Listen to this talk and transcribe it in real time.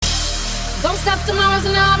stop, tomorrow's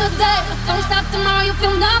another day. Don't stop, tomorrow you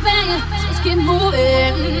feel nothing. Just keep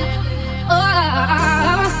moving.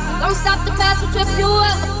 Oh, don't stop, the past will trip you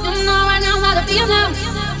up. You know right now how to feel now.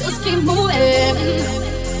 Just keep moving.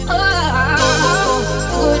 Oh,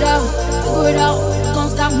 figure it out, figure it out. Don't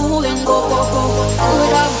stop moving, go, go, go. Figure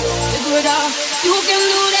it out, figure it out. You can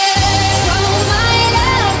do this. So my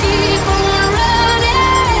love, keep on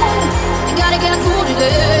running. You gotta get through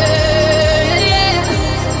today.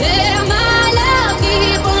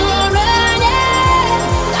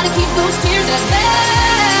 Those tears at bay.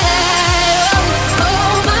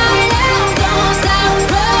 Oh, my love, don't stop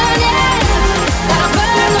running. Gotta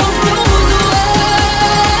burn those blues away.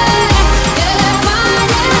 Yeah, my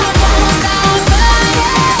love, don't stop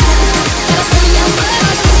running. Gotta sing your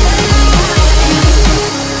blood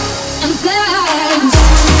and dance.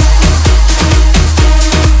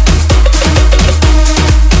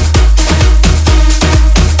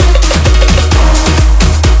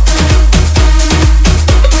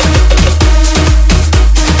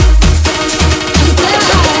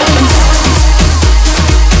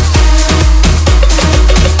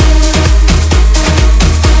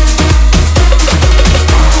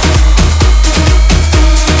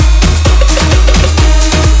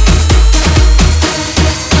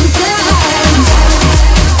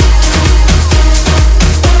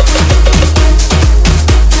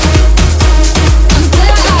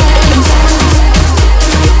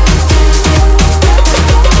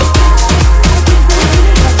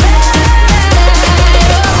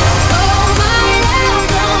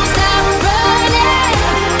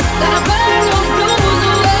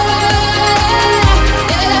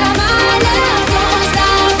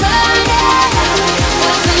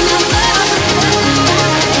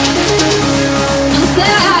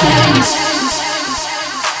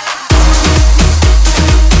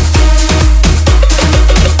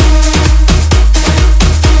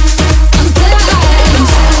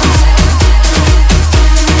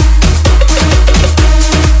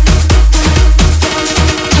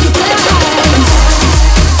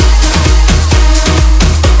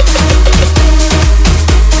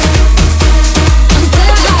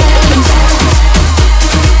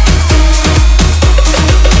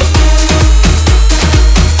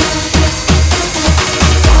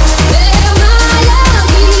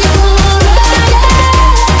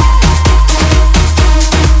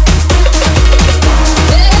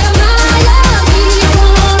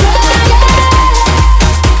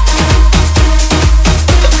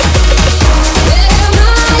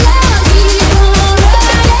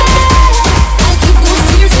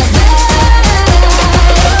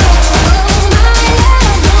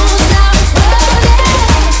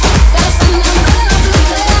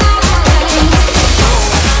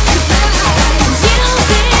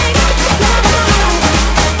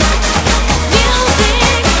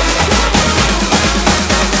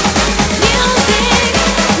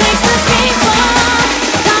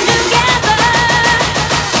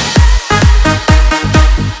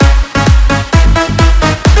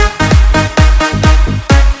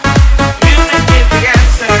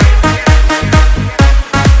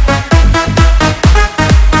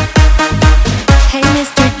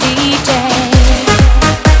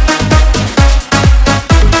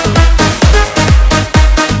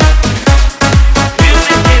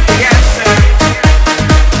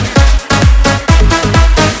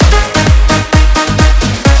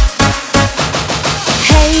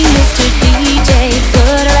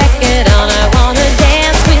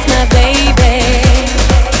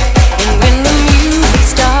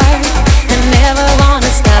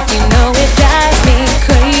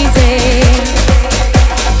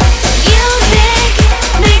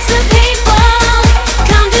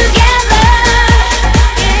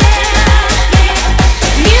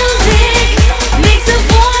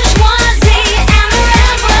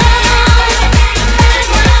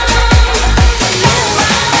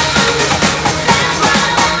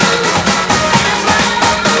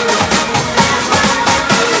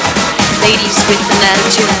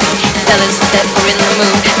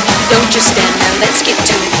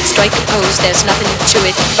 There's nothing to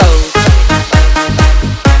it. Oh.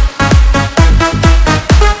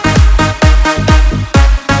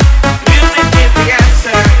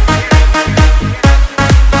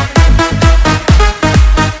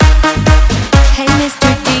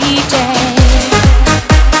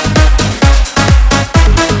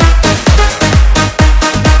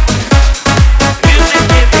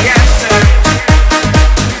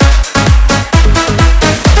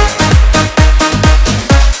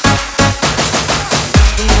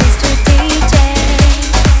 Mr.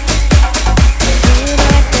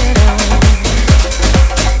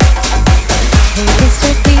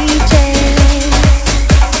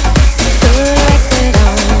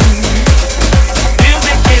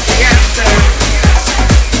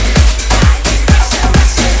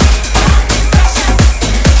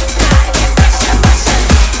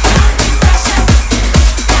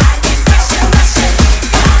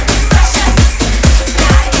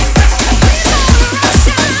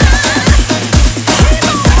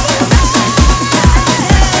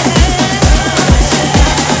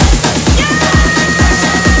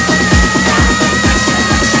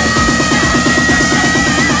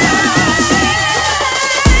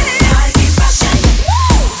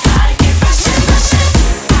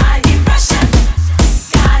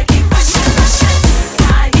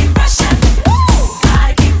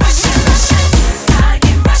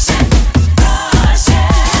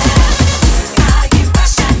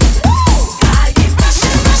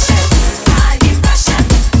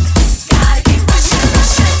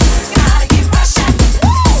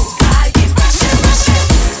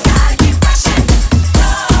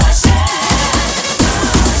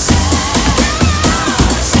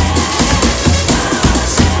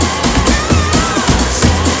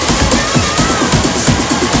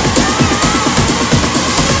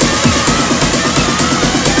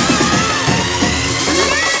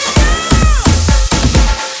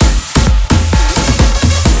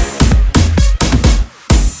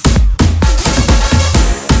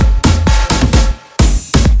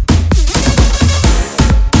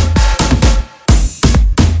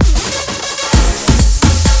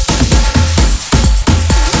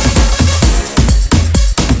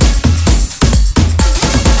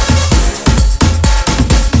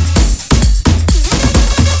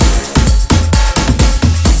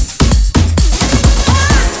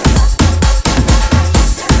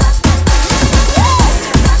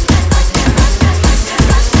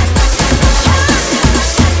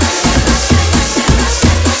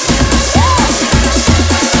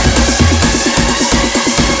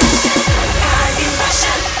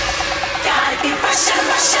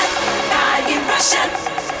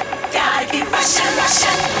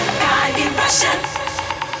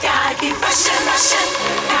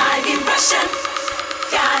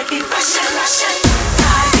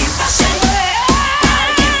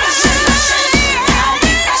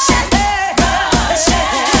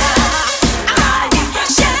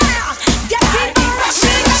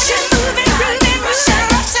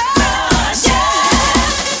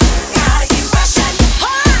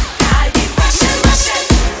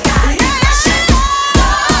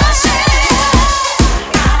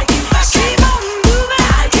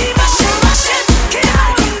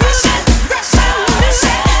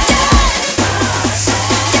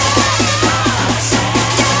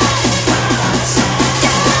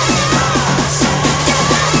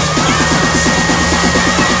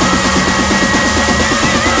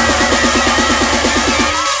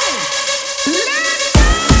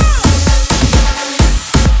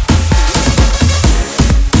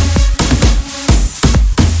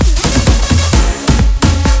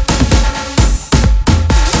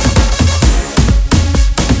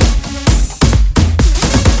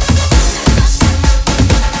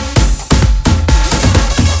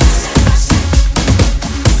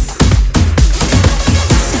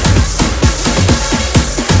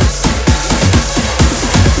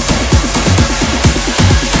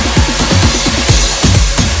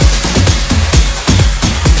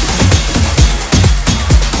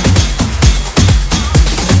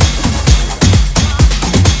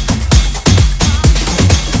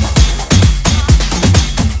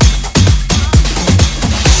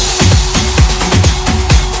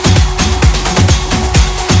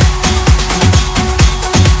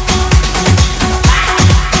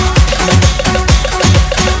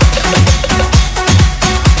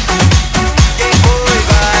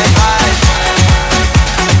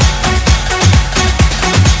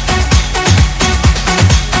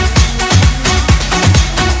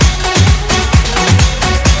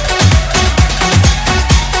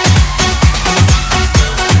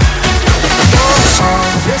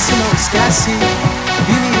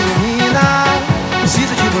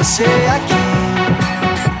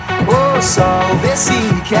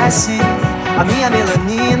 A minha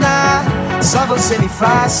melanina, só você me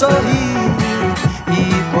faz sorrir.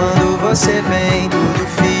 E quando você vem, tudo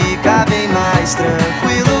fica bem mais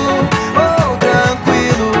tranquilo. Oh,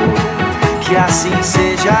 tranquilo, que assim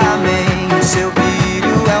seja, amém. O seu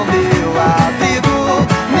brilho é o meu abrigo,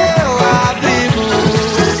 meu abrigo.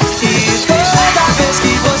 E toda vez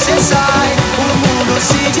que você sai, o mundo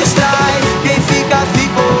se distrai. Quem fica,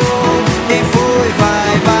 ficou. Quem foi,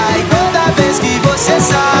 vai, vai. Toda vez que você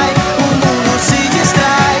sai, o mundo se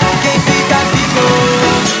distrai. Quem fica,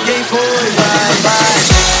 ficou. Quem foi, vai, vai.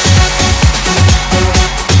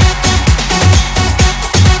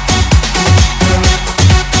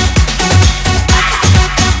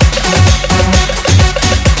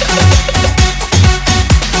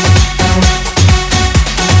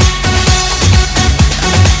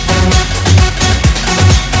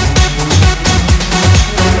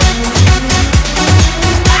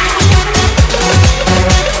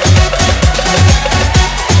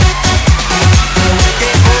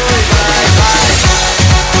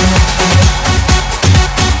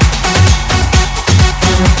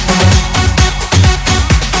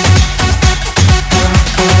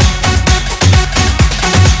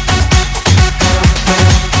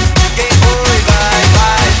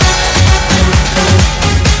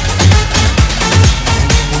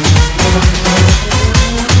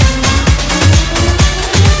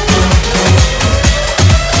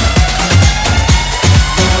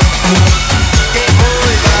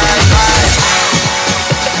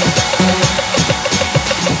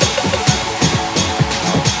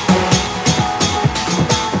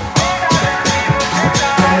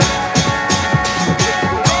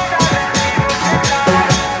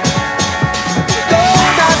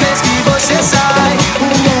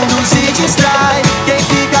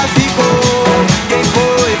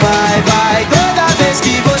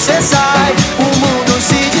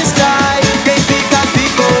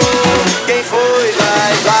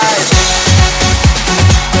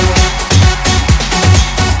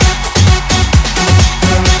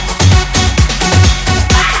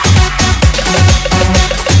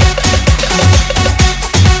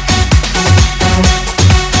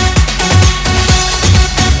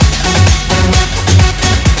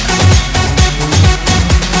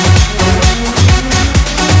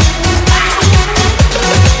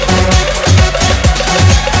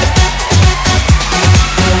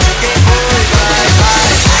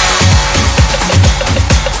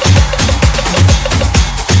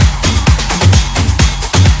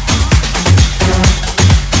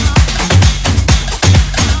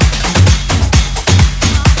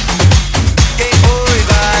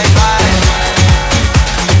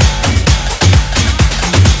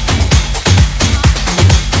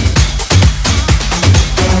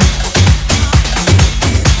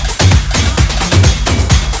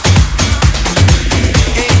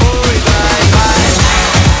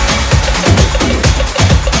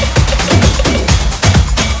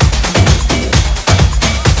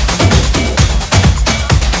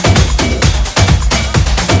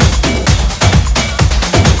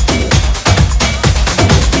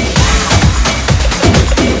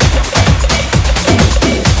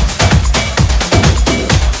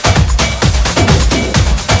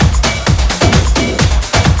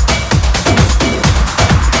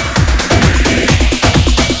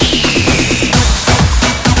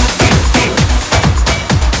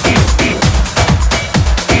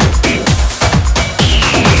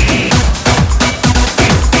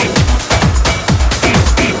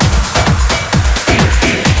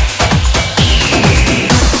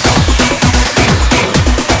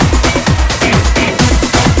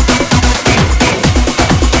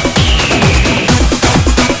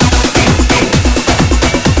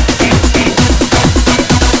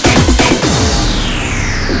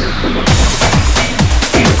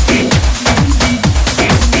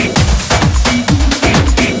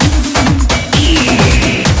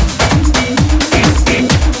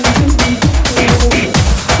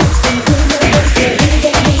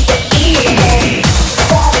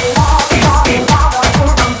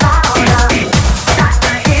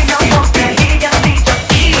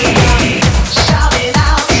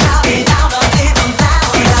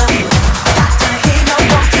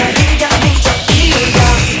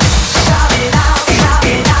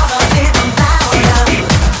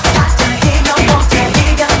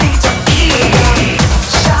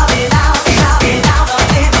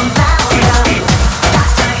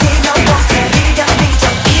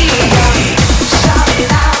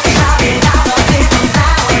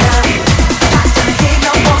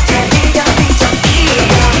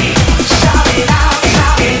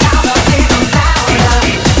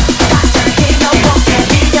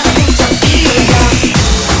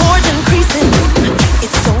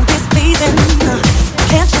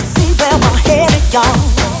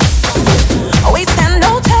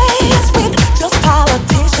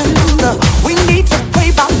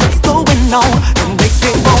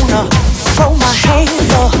 hold my hand,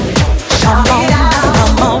 Lord. Come on,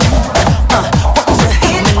 come on. Won't you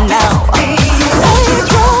hear me now? Raise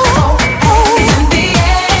your hands in the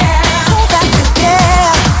air. Go back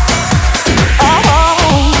together. Oh,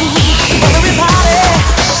 everybody,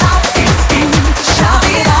 shout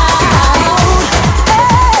it out.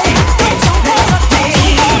 Hey, don't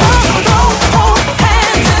hesitate. Throw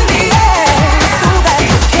hands in the air. Go back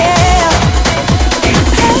together.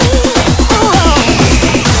 Hey, oh.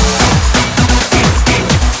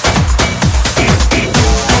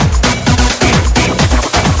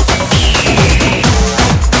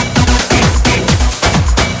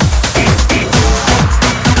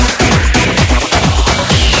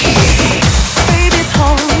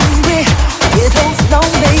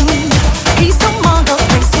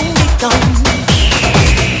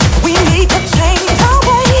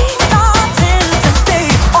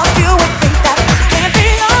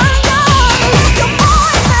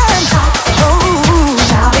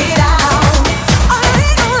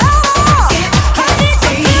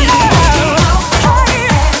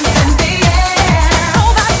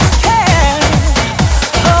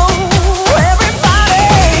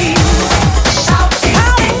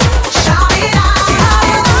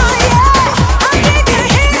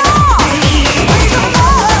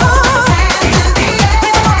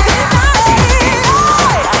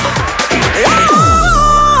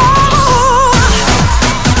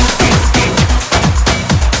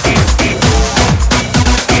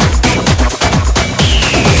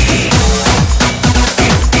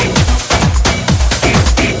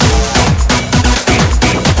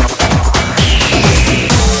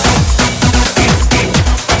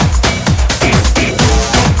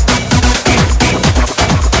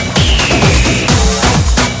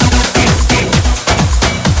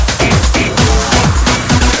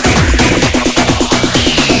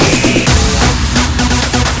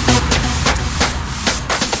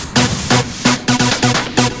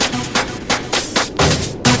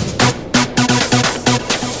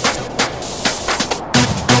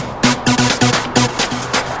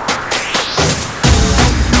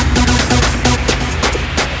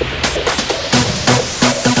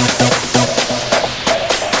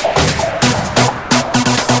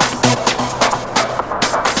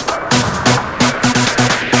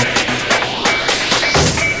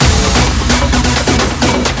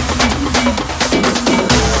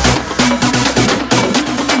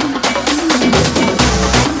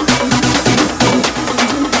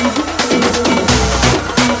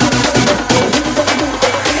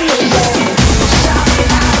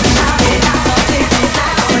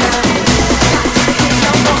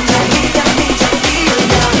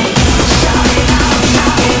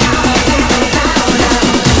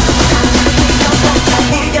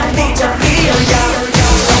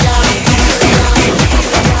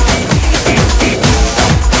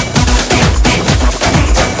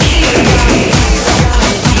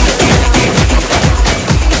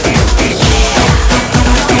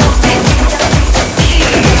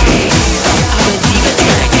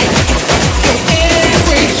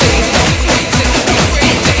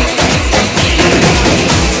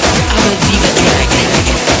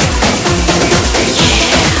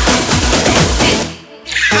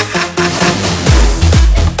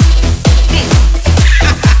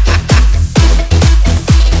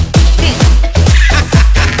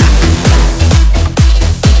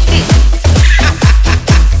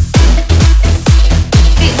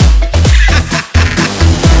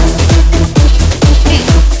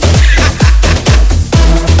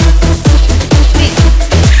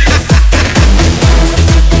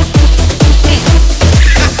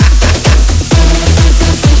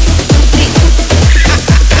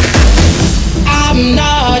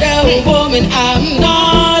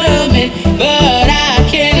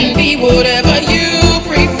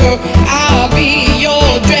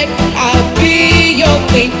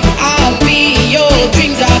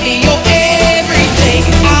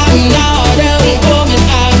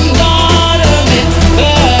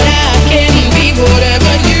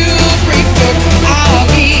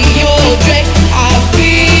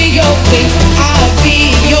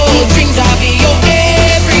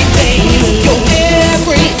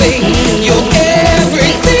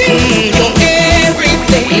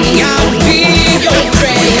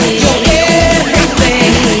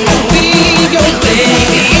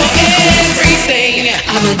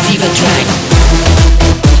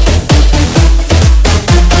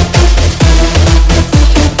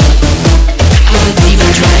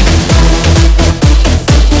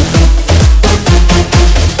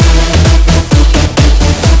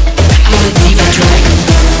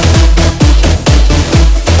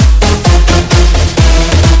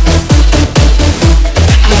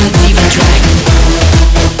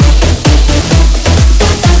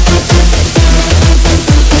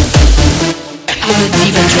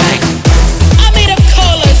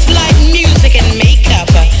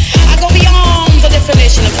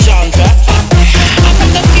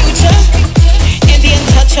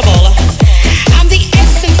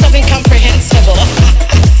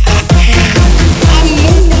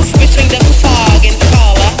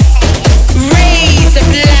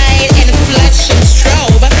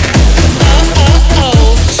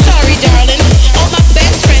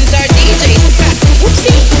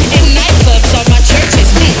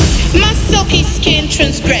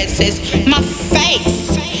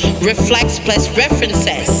 plus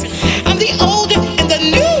references. I'm the old and the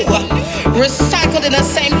new, recycled in the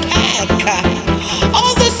same pack.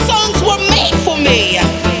 All the songs were made for me.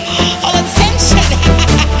 All attention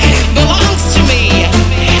belongs to me.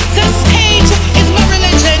 The stage is my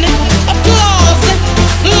religion. Applause,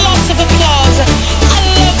 lots of applause. I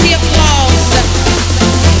love the applause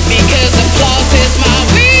because applause is my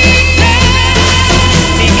weakness.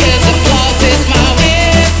 Because applause is my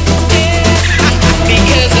weakness.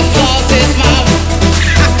 Because applause is my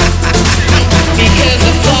because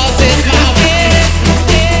applause is my weakness.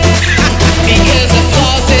 Because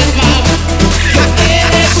applause is my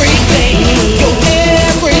everything. You're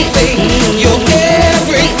everything. You're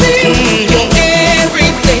everything. You're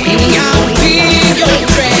everything. I'll be your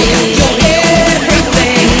friend. You're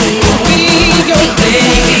everything. I'll be your thing.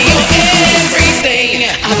 You're everything.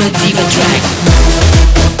 I'm a diva track.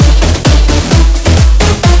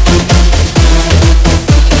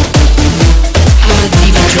 I'm a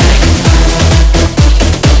diva track.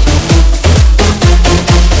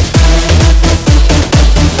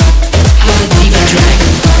 I'm a diva track.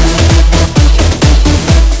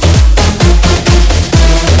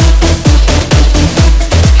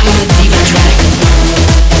 I'm a diva track.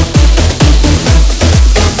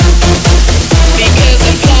 Because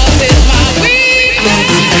applause is my weakness. I'm a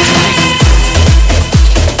diva track.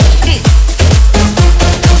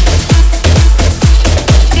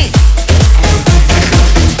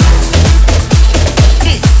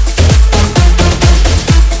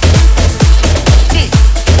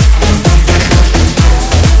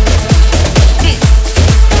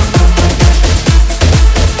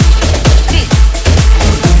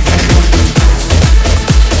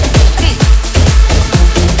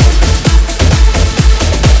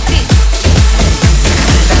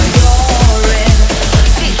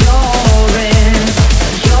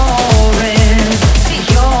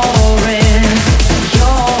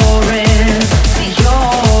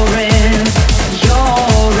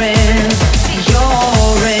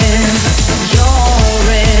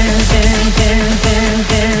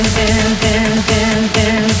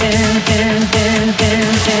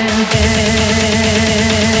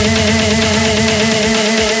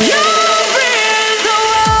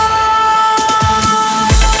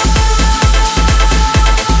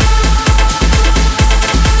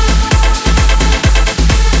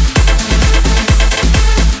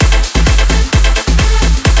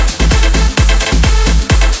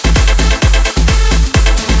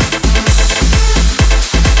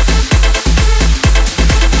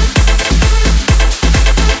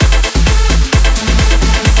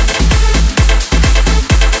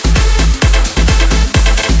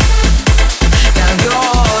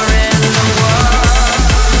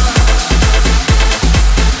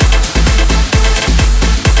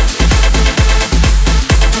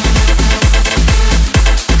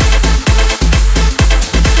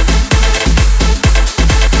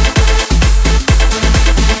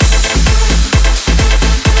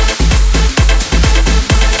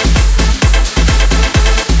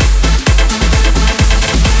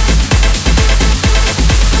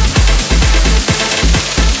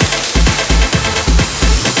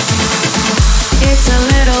 It's a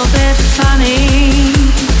little bit funny,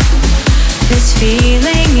 this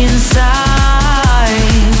feeling inside.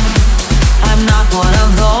 I'm not one of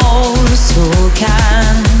those who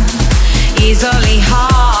can easily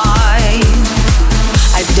hide.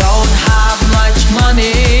 I don't have much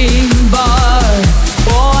money, but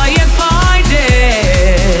boy, if I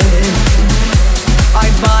did,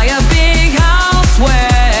 I'd buy a big house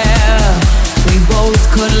where we both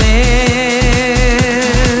could live.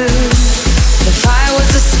 If I was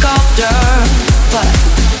a sculptor,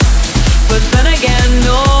 but then again,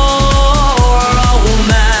 no, or a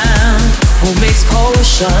woman who makes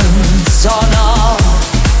potions on a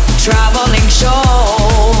traveling show.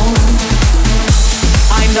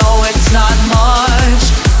 I know it's not much,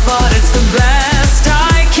 but it's the best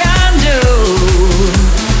I can do.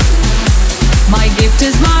 My gift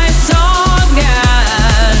is my song,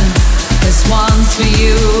 and this one's for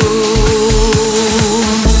you.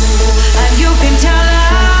 And you can tell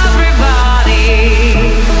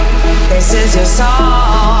everybody this is your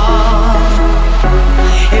song.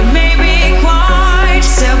 It may be quite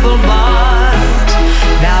simple, but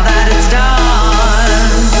now that it's done,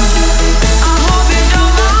 I hope you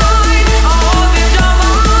don't mind. I hope you don't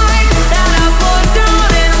mind that I put down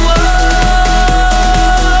in words.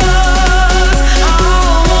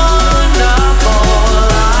 Oh,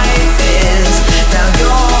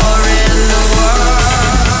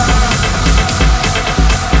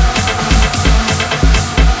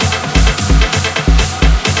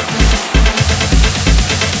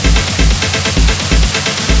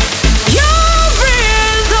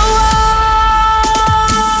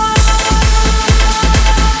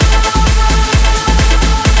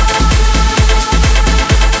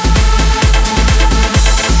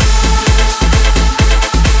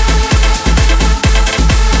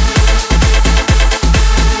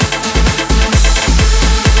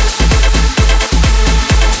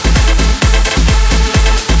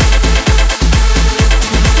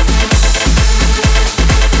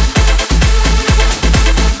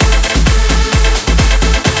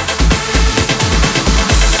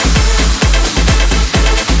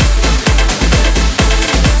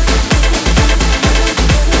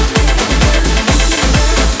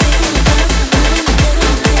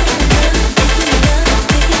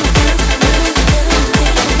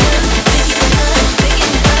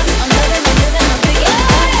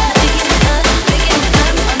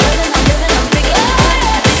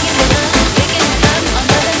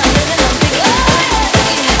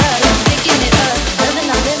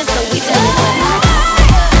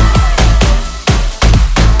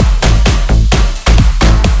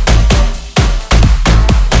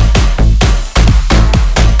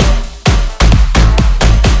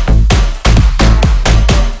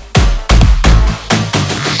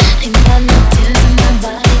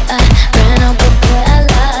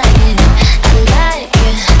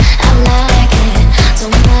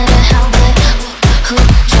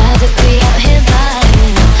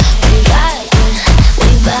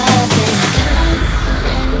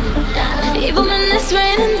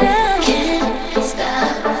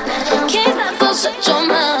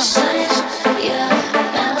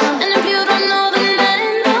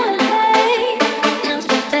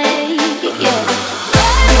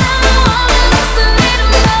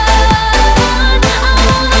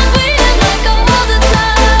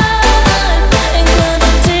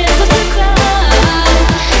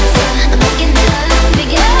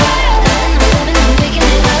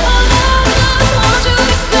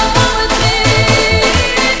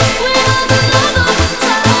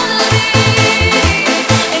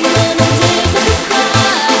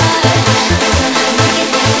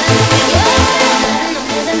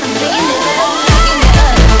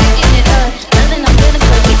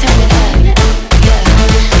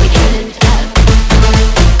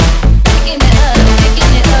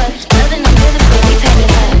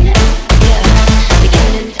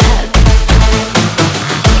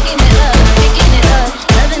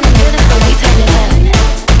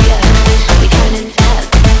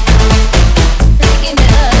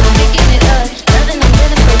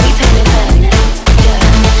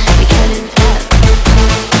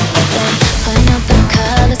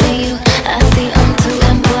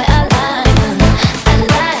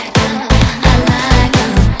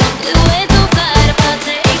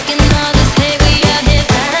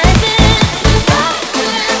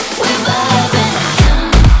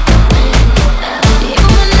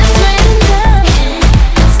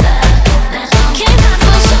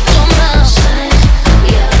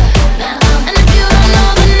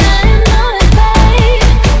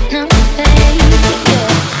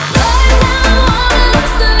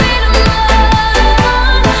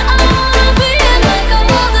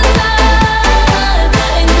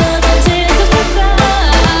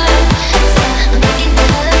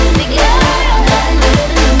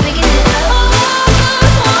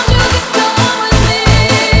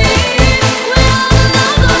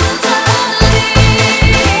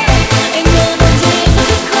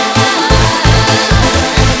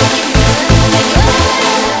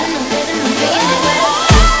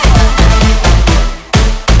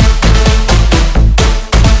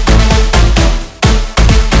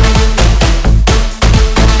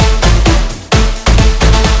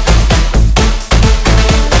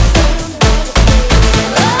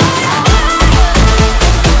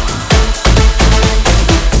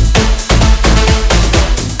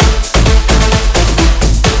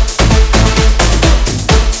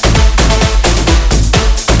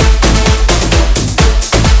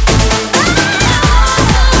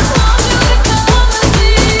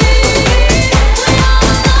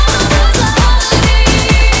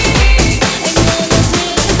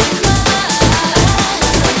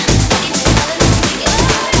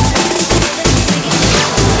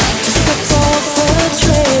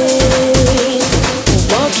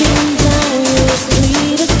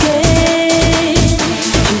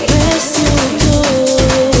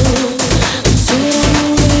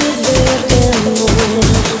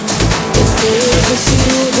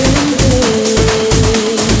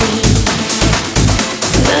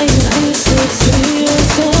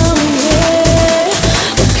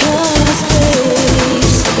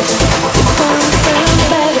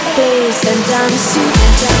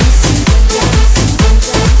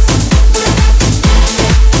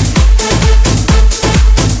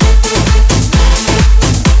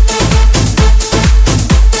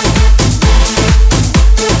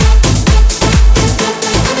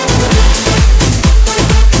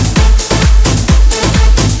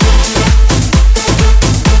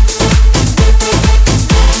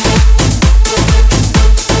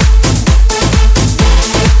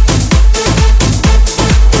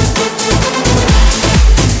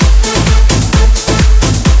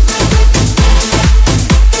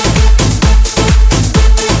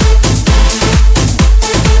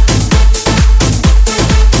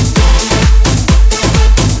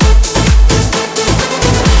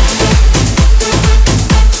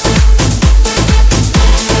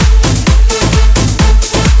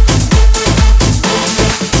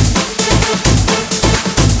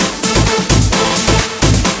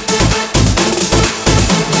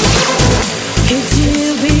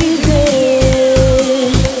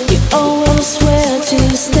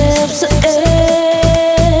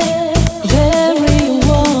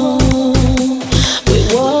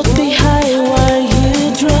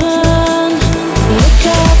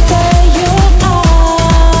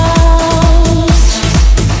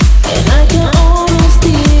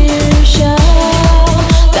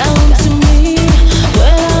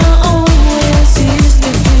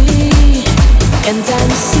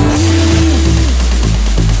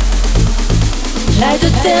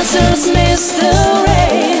 dancers miss the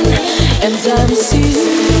rain, and I'm seeing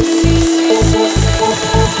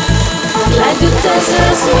like the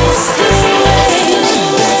dancers miss the rain.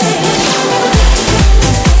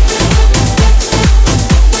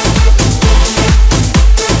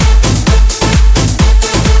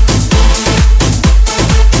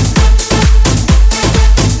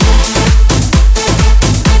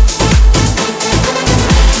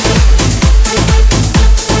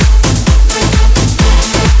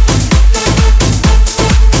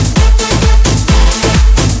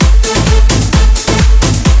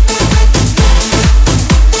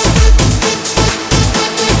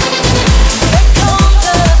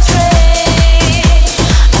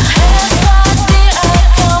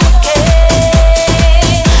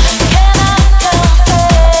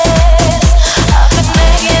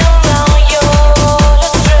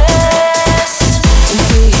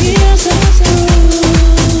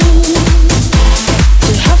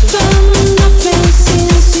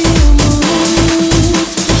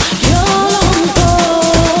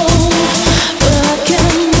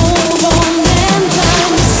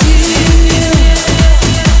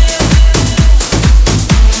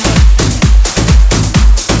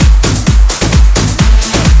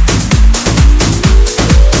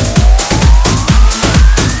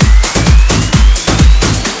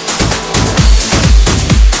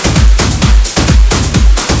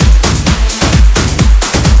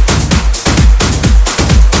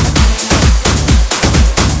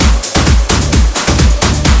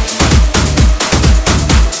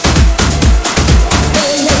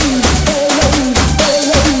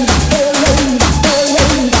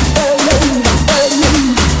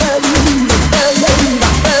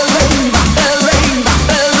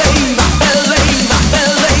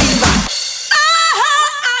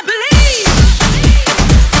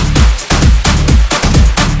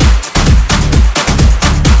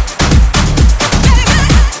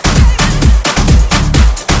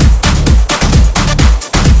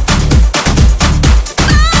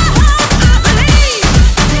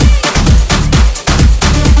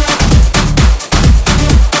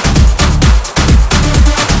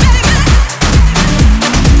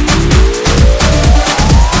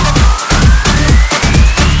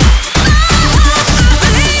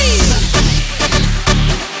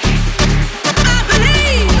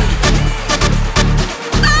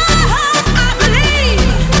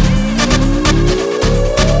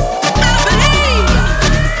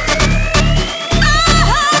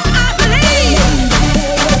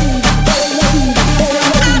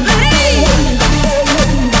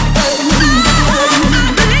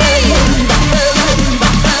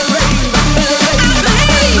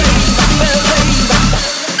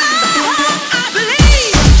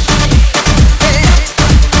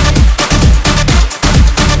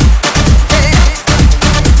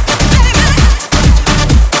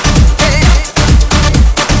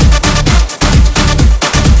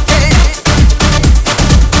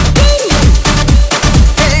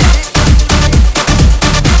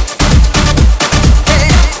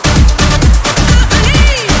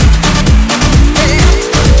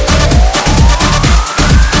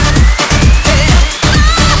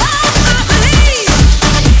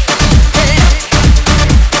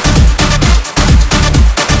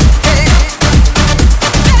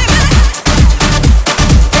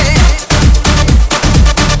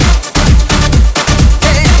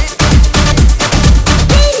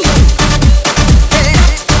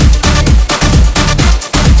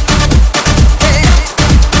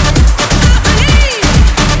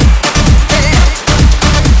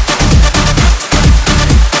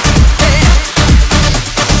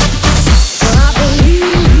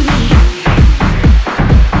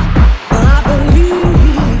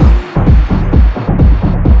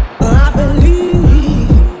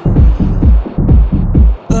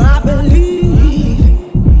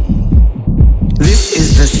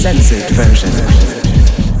 censored version.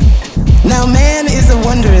 Now man is a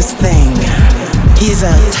wondrous thing. He's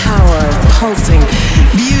a tower of pulsing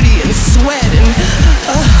beauty and sweat and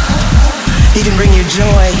he can bring you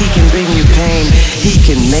joy, he can bring you pain, he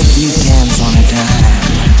can make you dance on a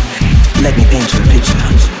dime. Let me paint you a picture.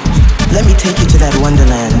 Let me take you to that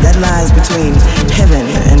wonderland that lies between heaven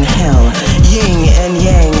and hell, yin and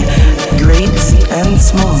yang, great and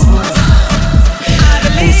small.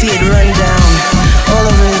 And see it run down all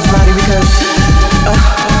over his body because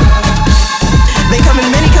they come in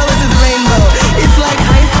many colors as rainbow. It's like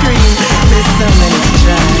ice cream. There's so many to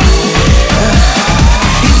try.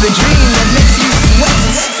 He's the dream that makes you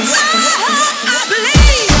sweat.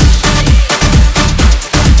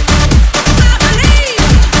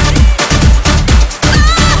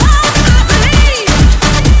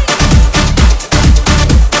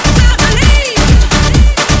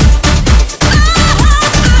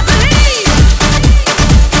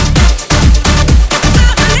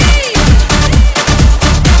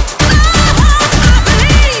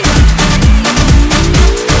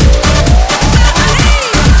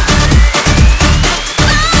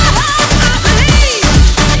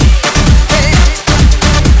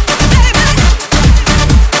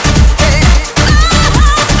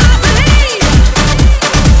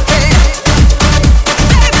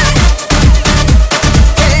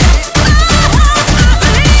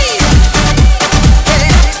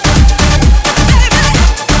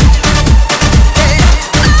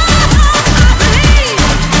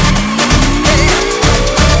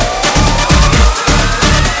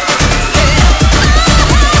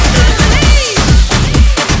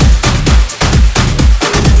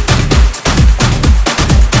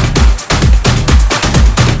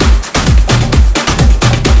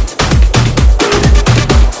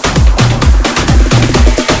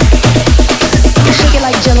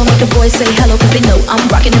 say hello cause they know I'm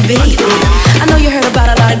rocking the beat. I know you heard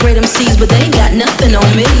about a lot of great MCs, but they ain't got nothing on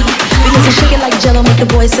me. Because I shake it like Jello, make the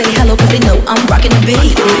boys say hello cause they know I'm rocking the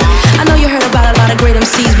beat. I know you heard about a lot of great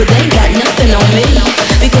MCs, but they ain't got nothing on me.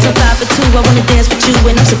 Because I'm 5 for 2, I wanna dance with you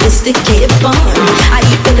and I'm sophisticated fun. I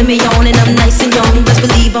you feeling me on and I'm nice and young, best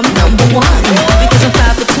believe I'm number one. Because I'm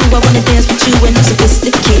 5 for 2, I wanna dance with you and I'm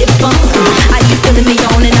sophisticated fun. I you feeling me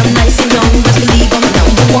on and I'm nice and young, best believe I'm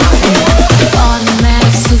number one.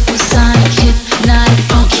 Automatic, supersonic, hypnotic,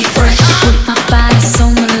 funky, fresh. With my body so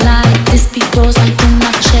melodic, this beat goes right through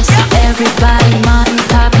my chest. Everybody, Martin,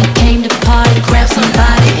 Poppy came to party. Grab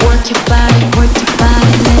somebody, work your body,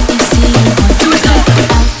 let me see you. 1, 2, step.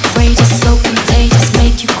 Outrageous, so contagious,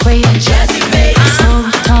 make you crave it. Jazzy made it. So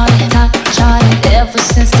retarded, top charted. Ever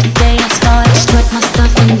since the day I started, strut my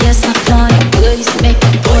stuff and yes I flaunt it. Goodies make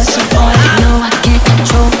the boys so on it. No, I can't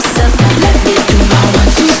control myself. Now let me do my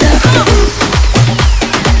 1, 2 step.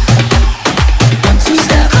 1, 2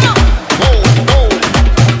 step.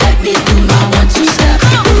 Let me do my 1, 2 step.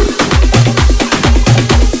 1,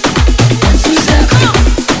 2 step.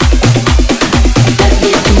 Let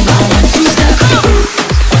me do my 1, 2 step.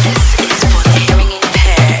 This is for the hearing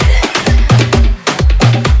impaired.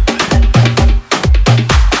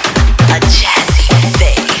 A Jazzy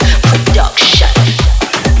Faye production.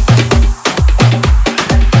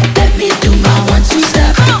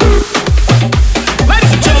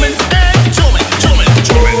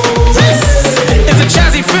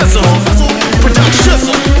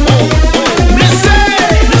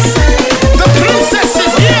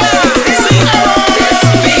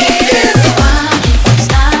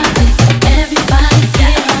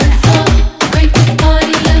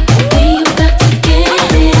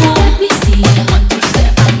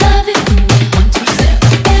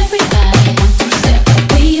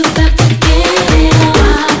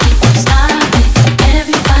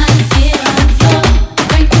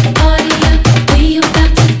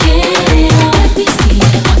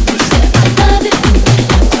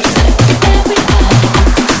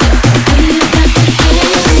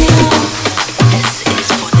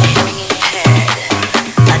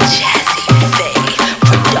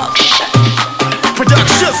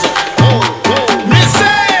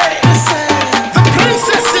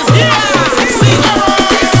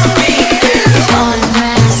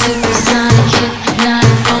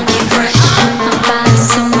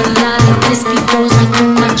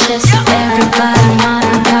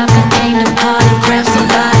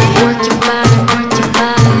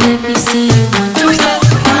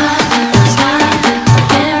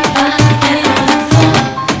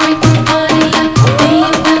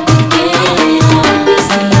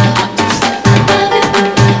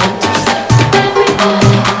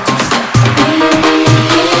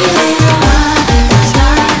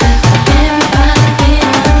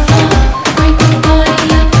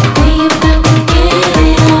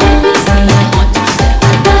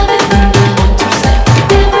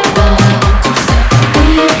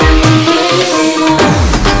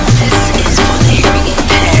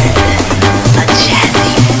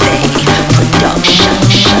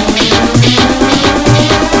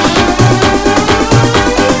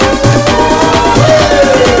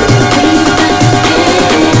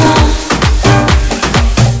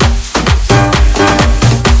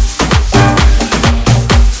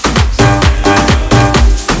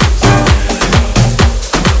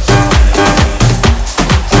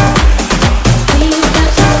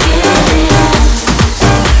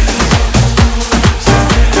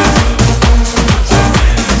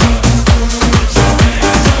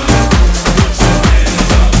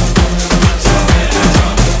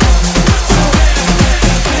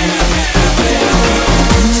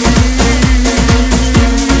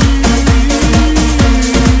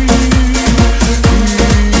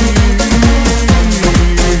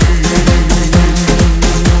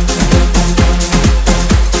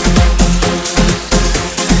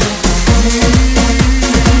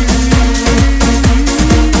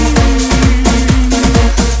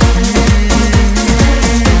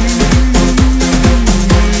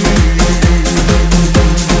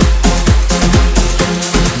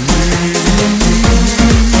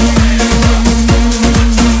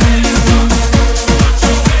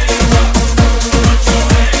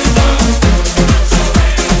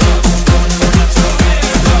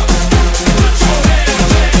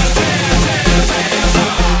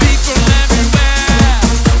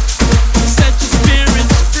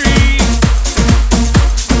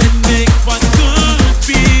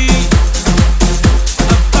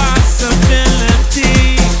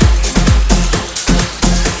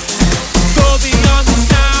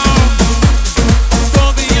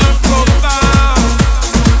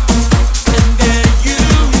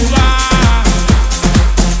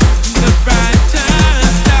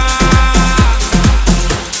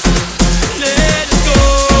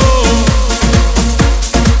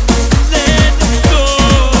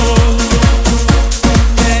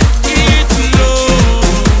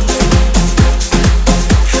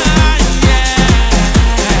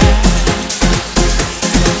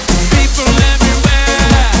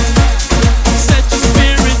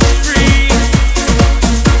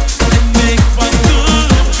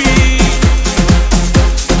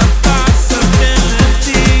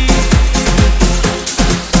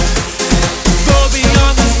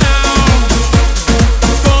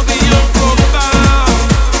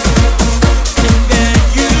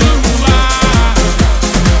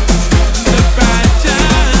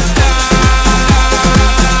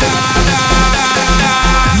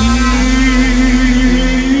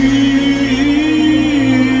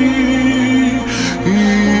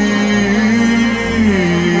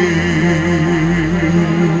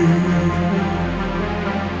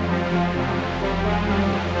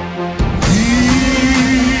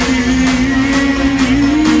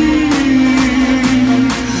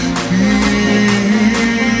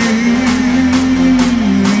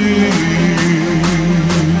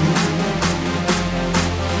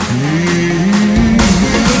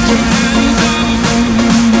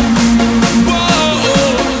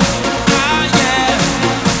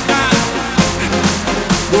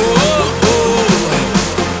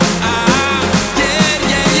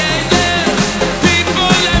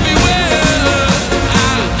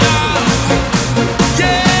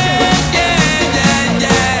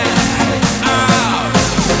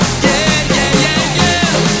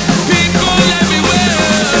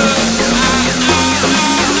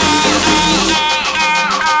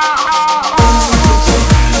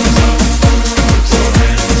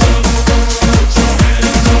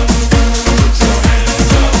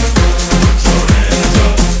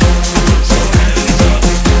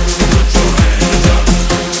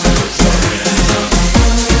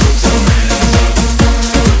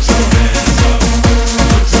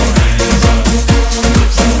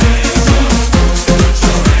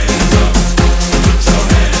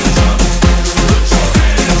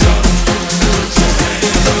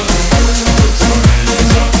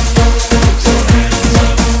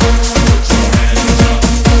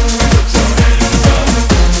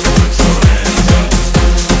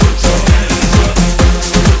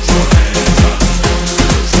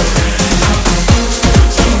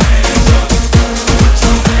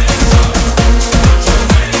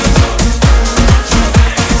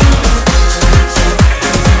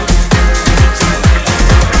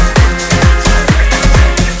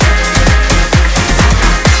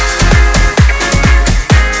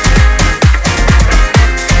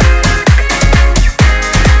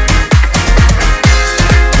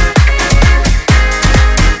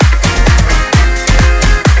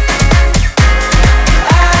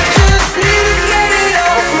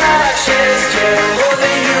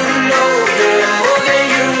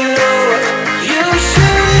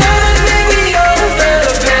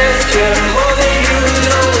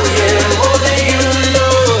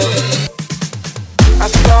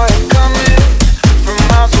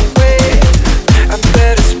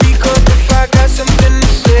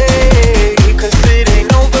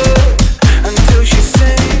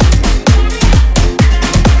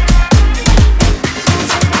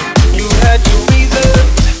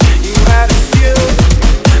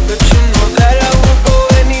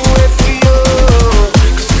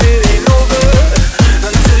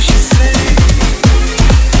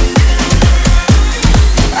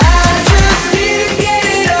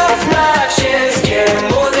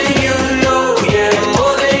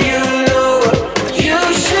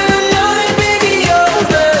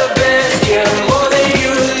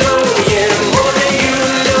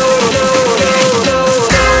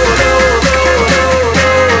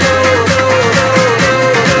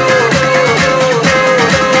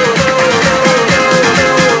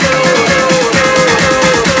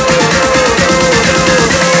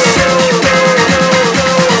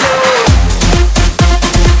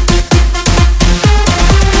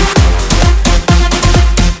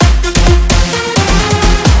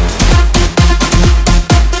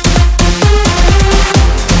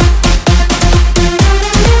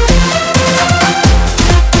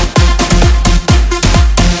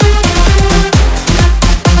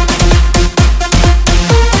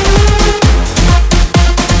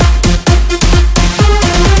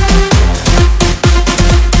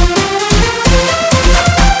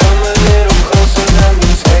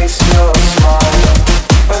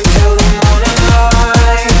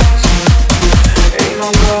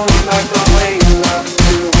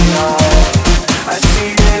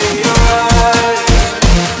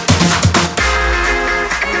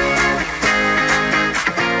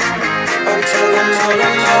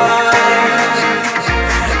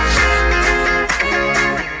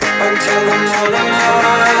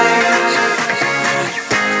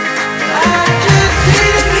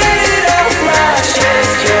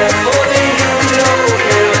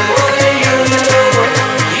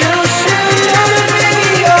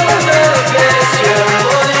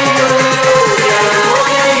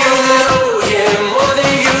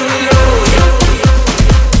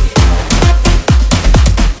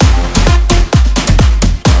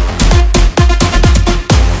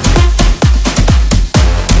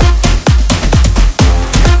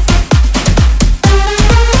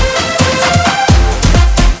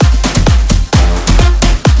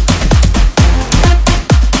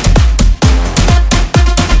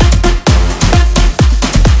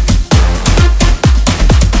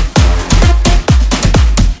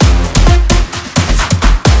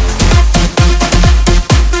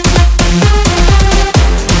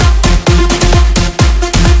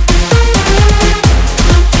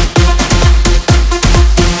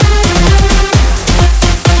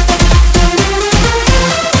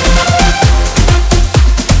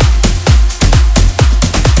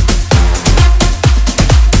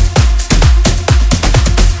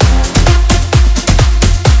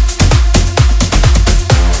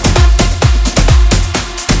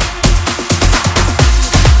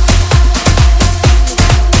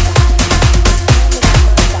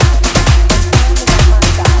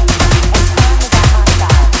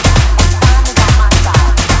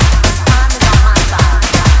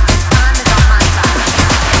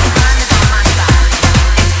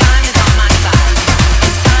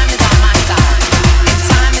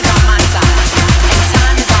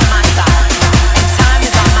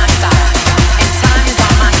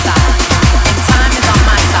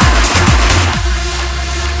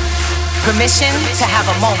 Permission to have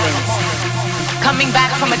a moment. Coming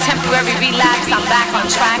back from a temporary relapse, I'm back on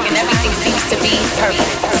track and everything seems to be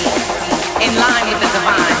perfect. In line with the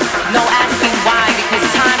divine. No asking why, because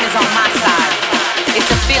time is on my side. It's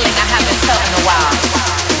a feeling I haven't felt in a while.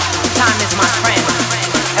 Time is my friend.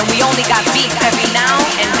 And we only got beef every now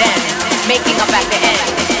and then, making up at the end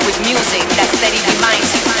with music that steady reminds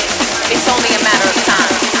you it's only a matter of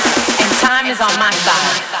time. And time is on my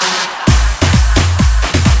side.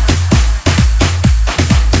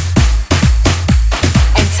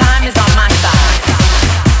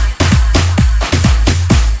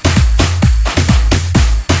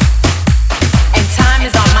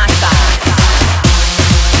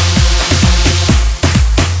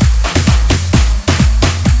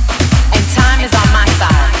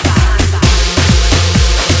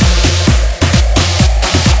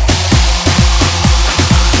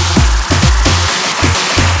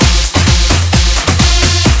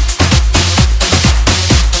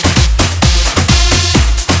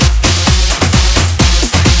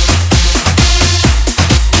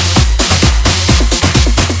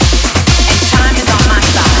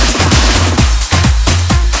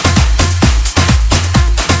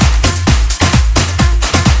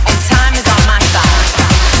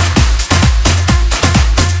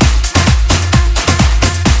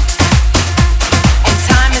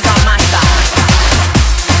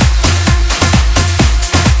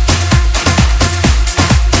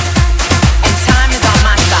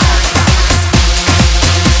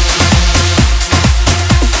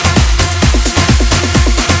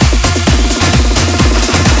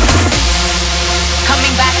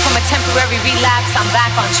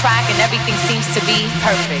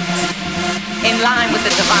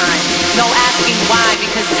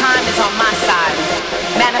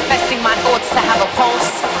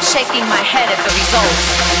 Shaking my head at the results,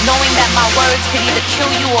 knowing that my words could either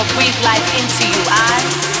kill you or breathe life into you. I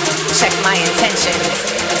check my intentions,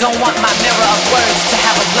 don't want my mirror of words to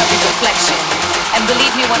have a blurry reflection. And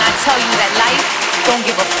believe me when I tell you that life don't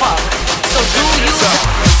give a fuck. So do you?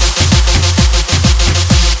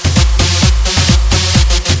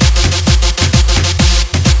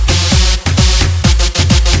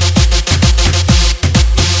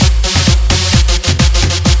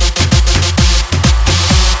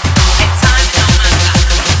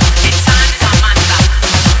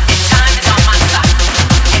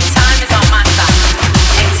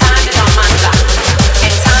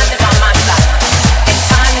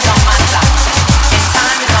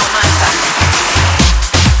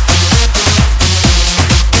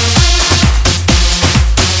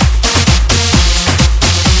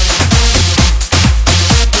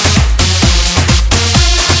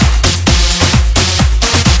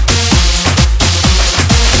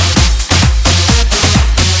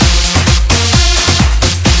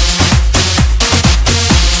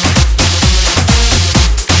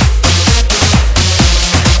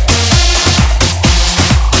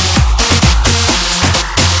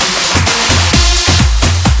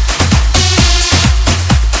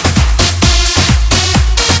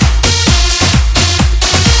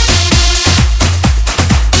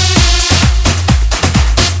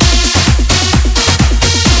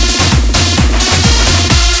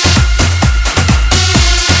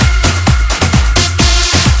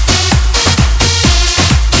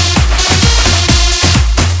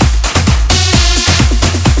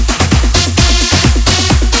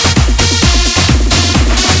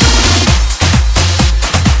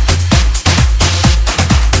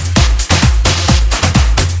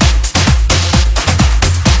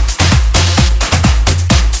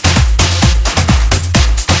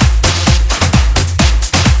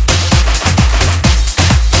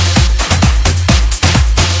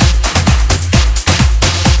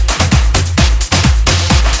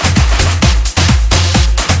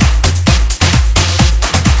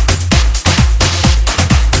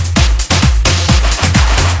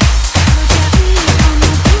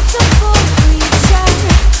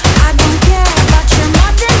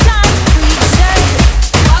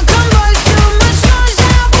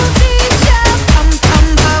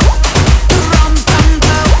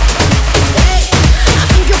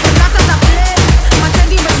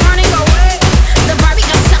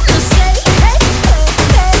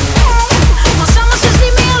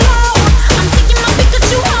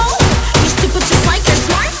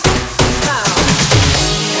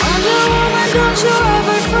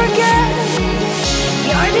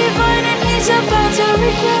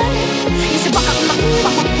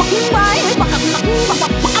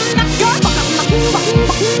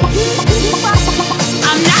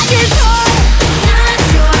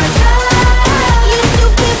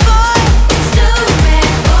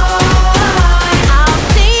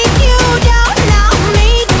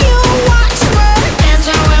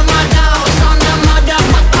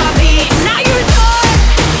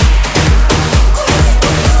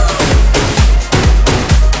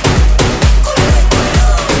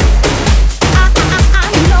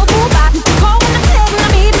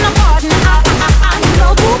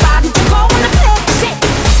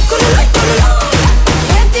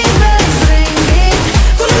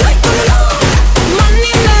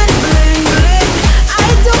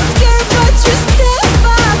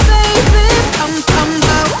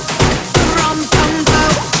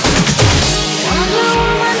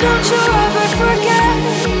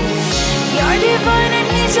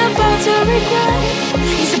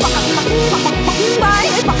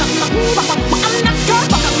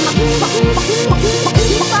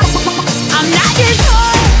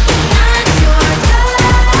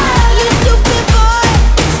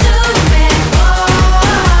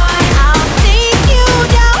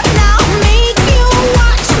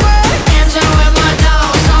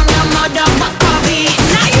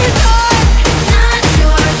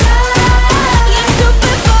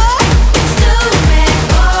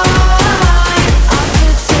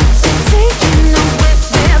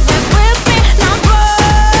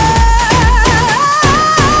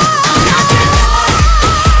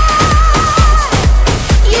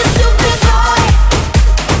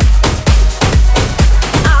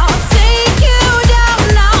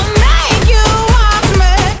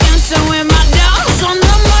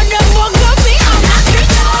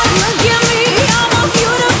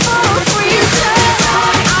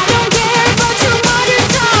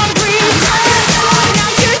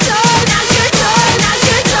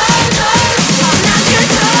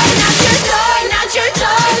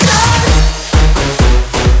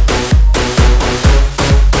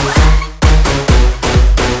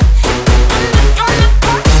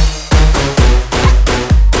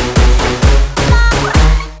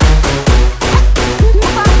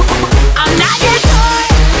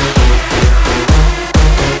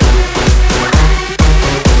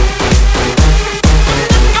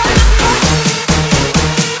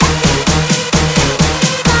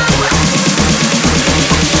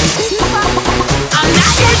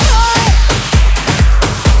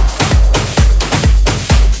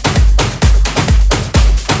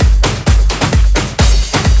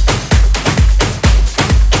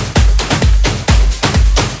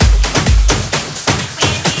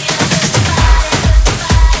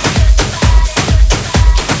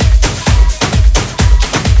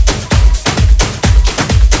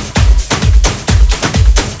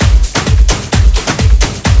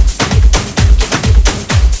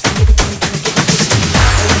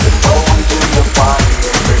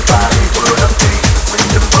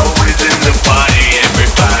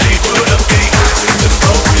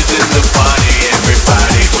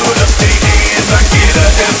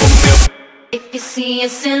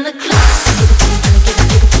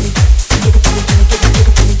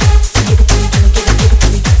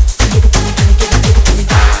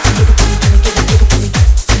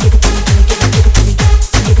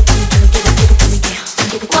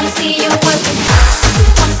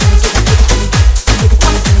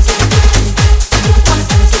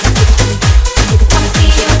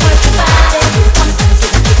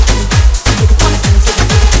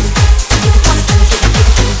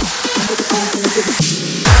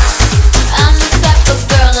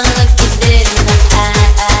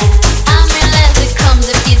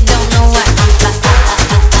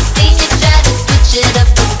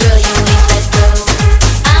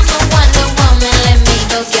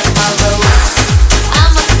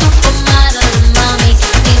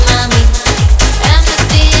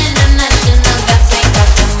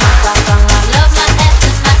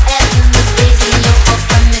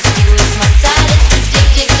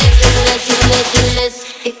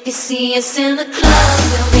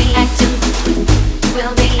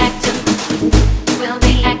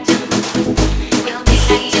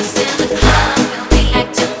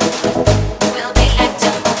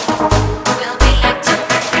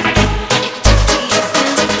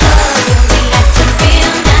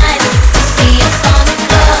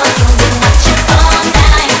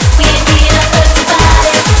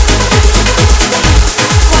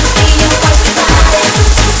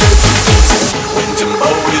 Jimbo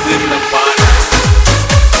is in the party.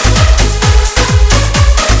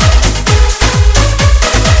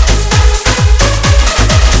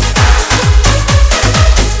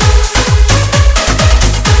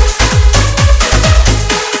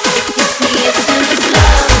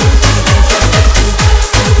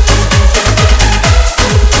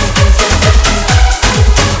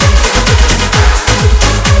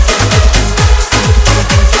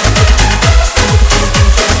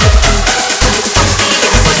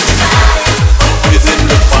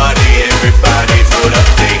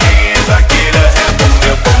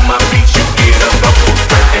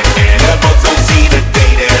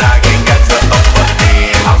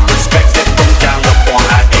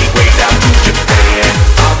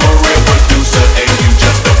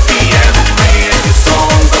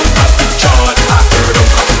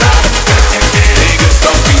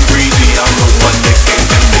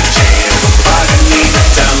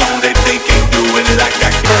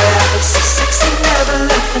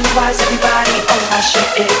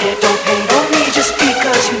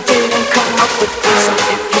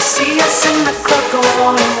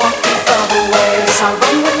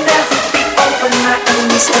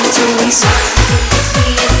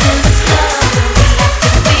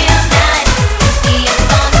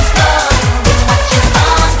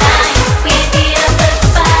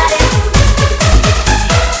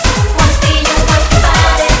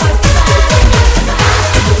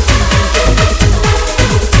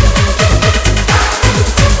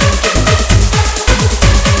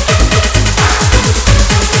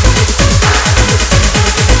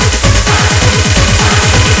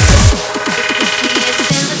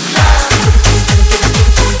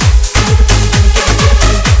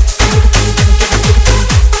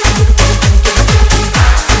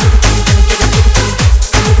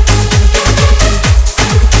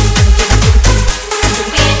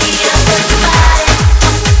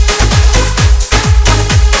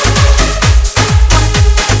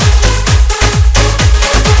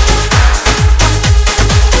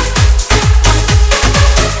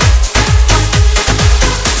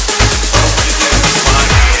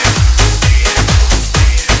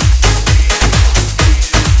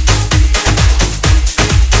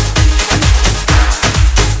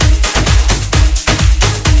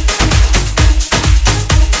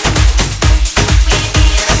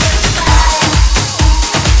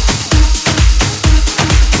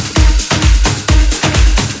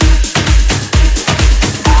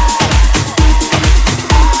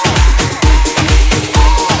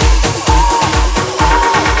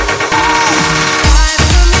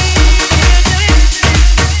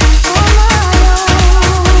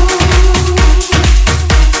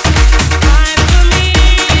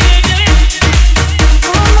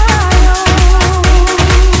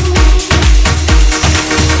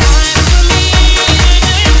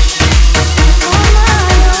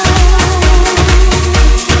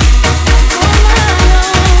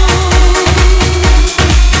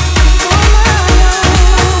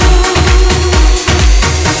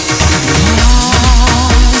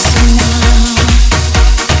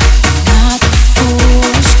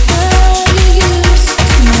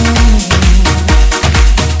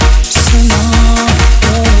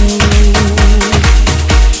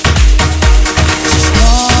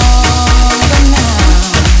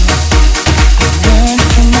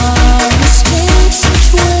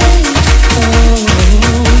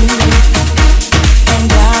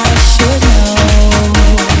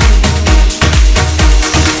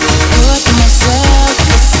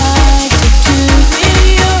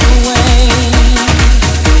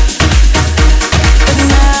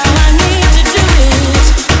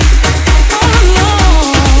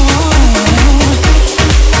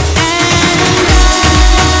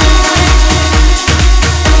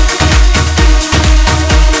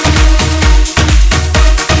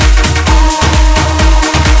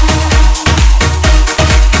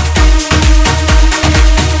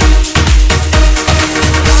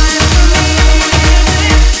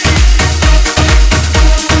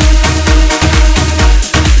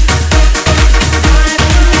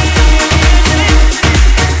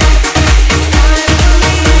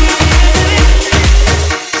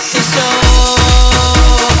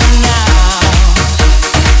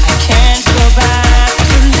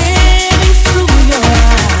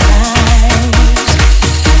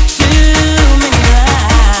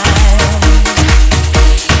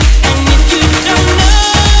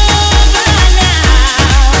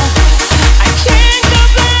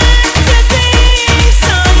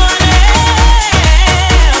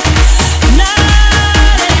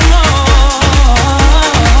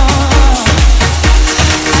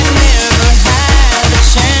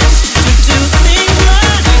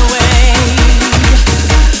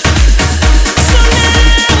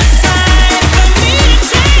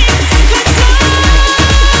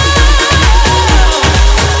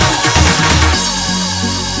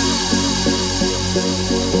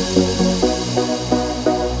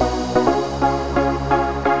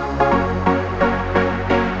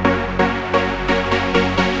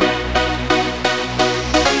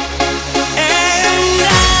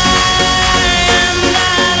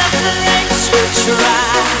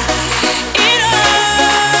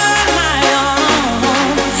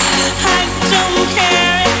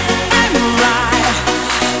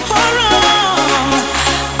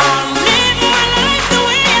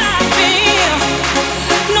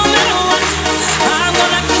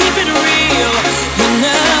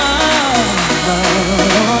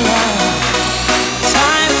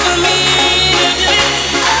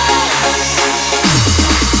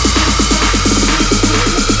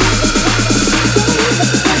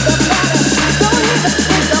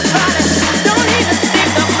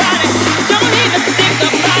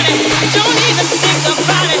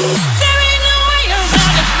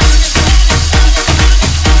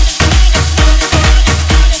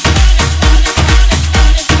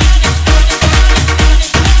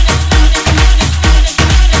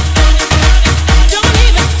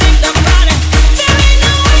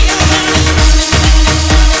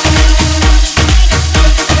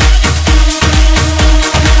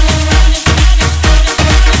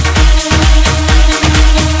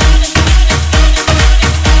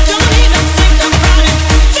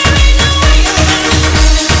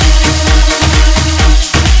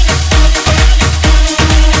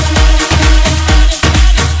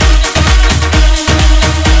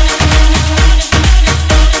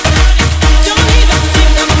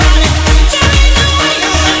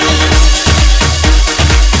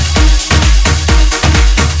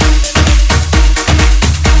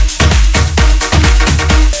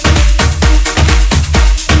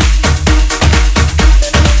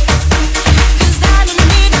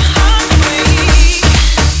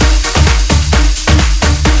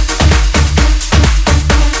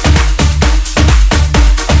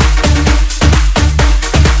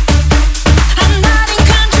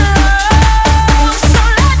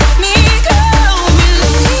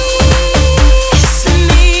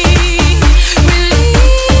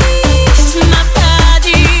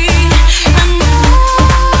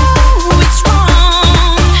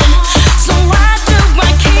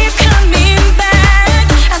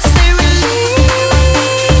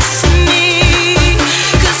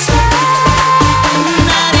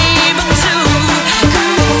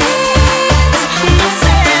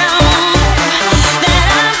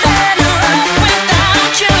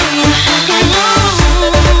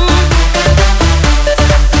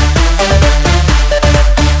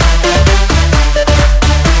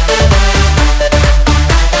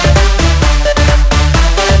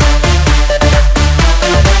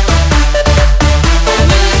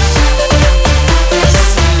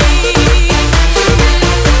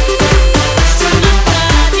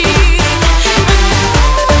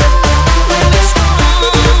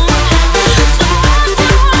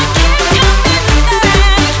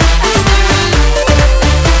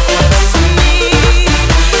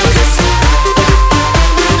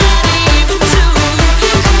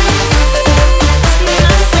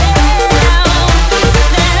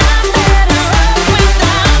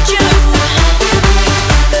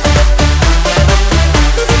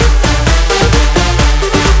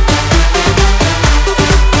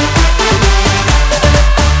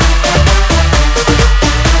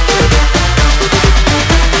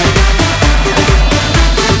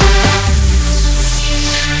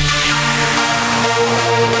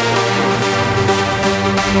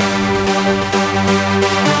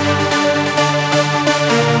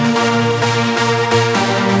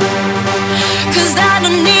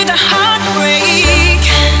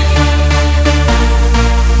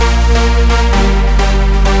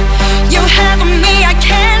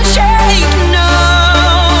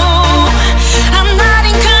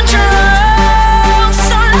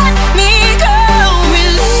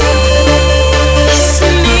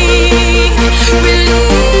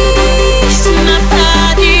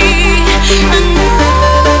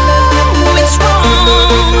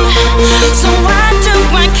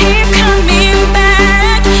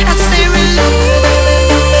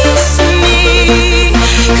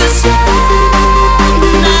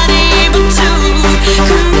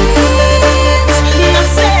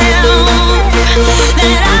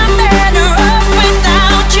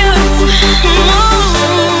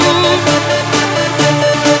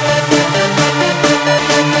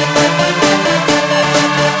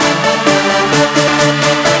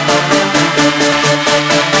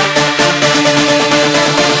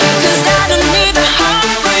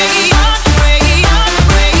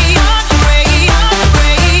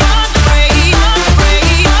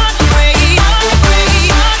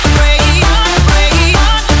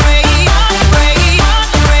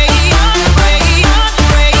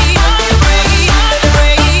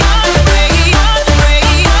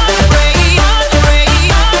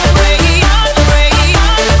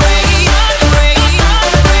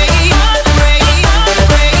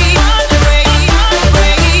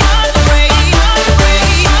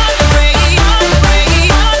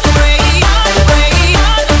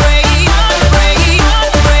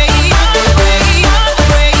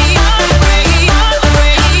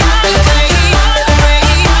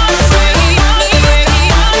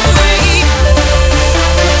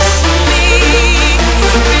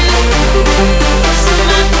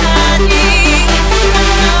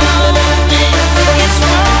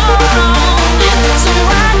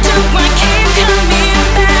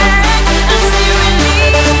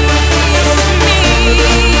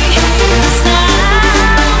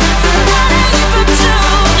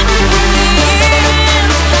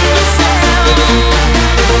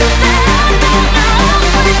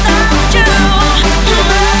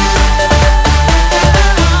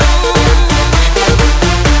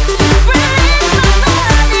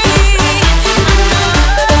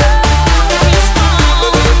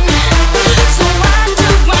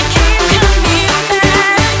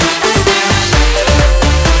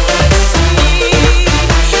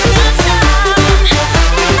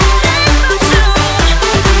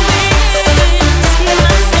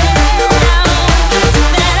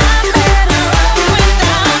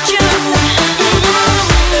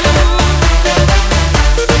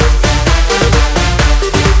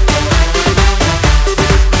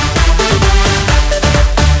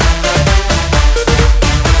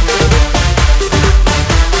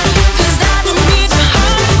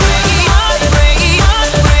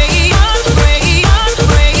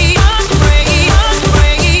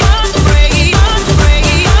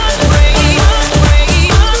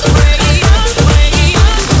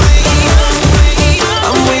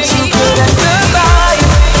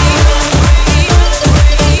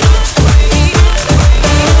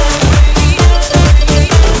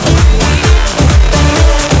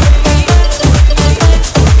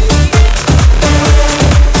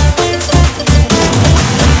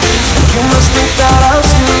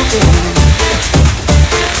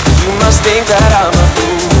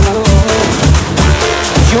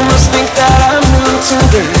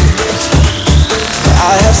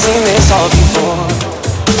 I've seen this all before.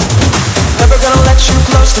 Never gonna let you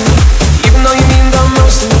close to me, even though you mean the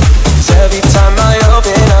most to me. 'Cause every time I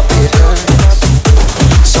open up it hurts.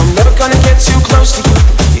 So I'm never gonna get too close to you,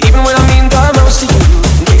 even when I mean the most to you.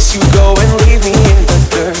 In case you go and leave me in the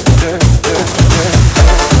dirt, dirt, dirt, dirt.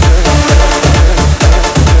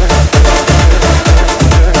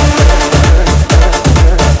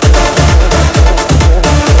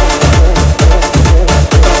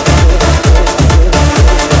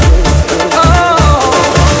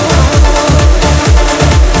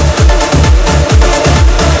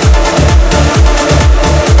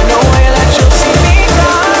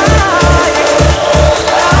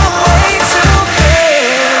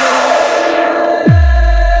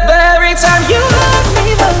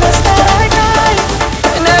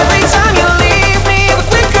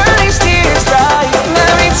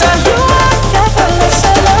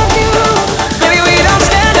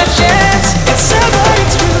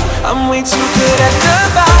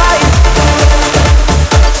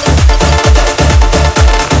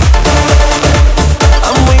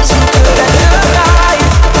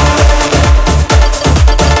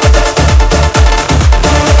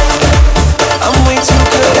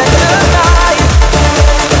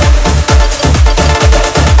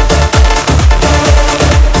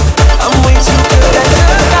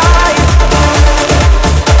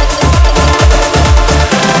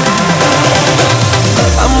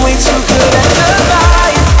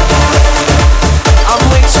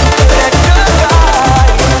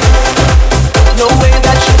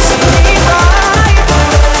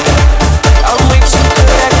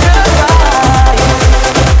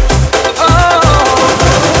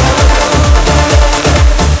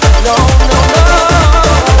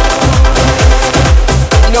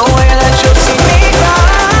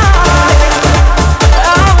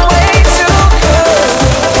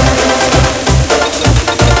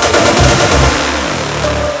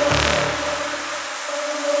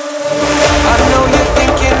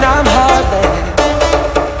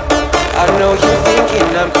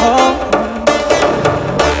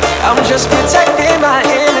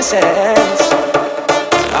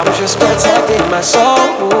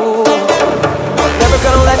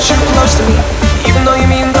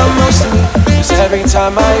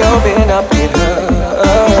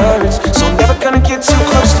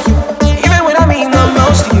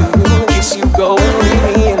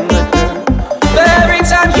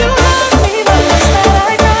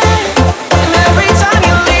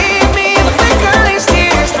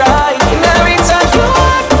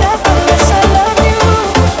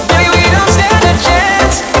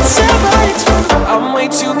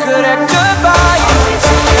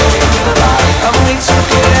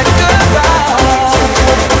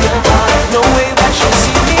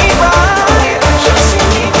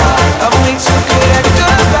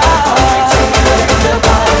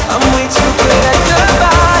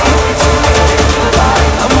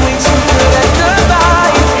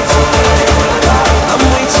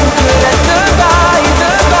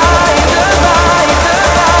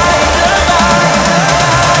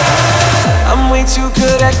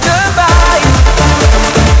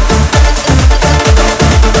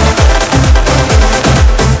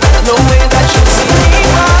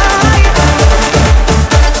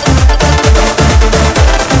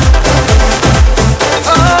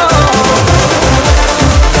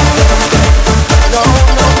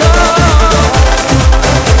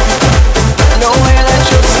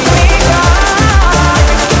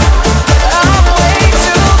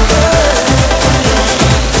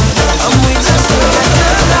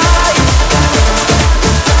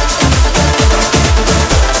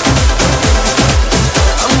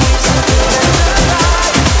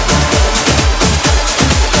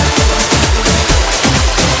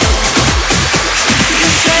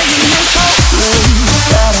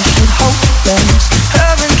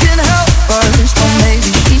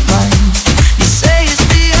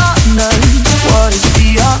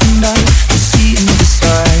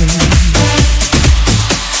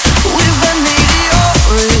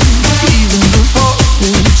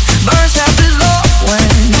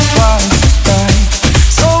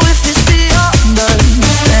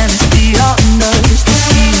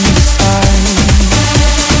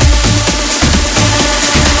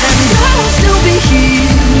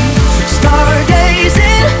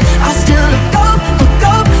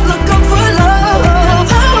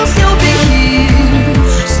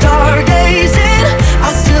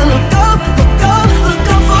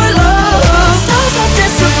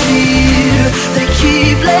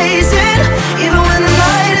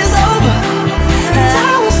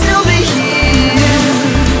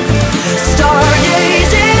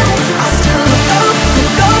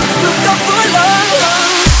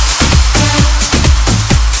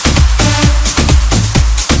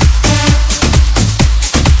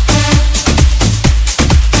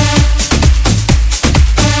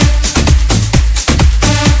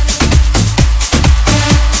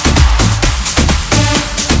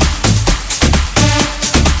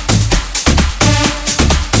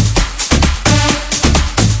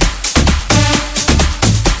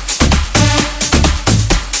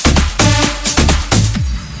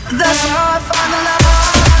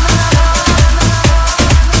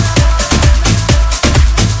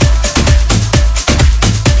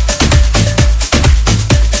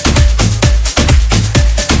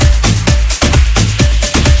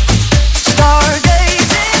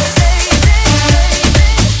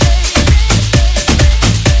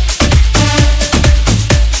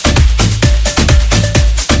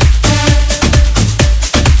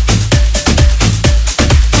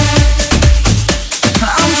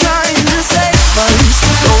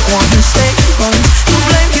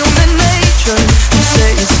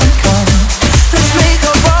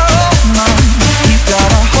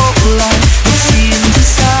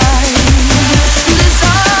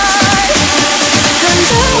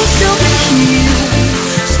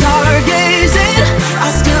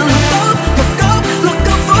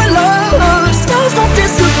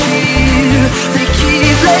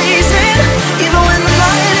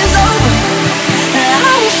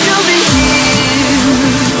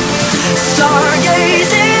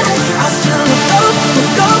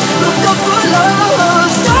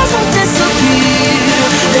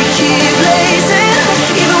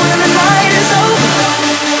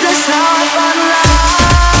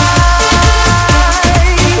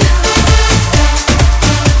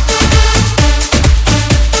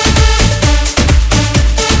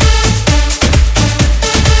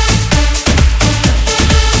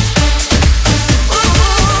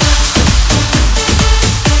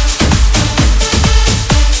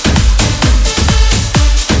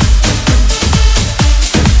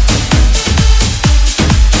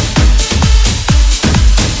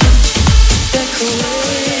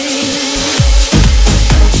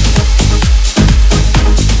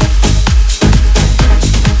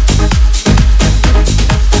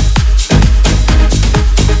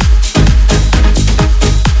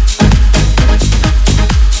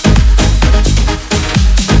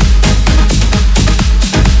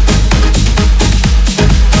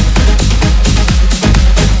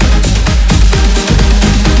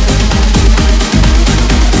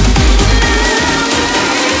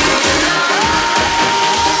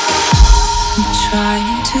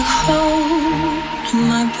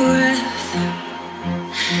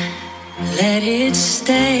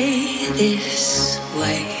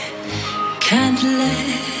 way. Can't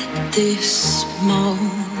let this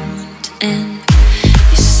moment end.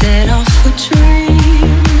 You set off a dream.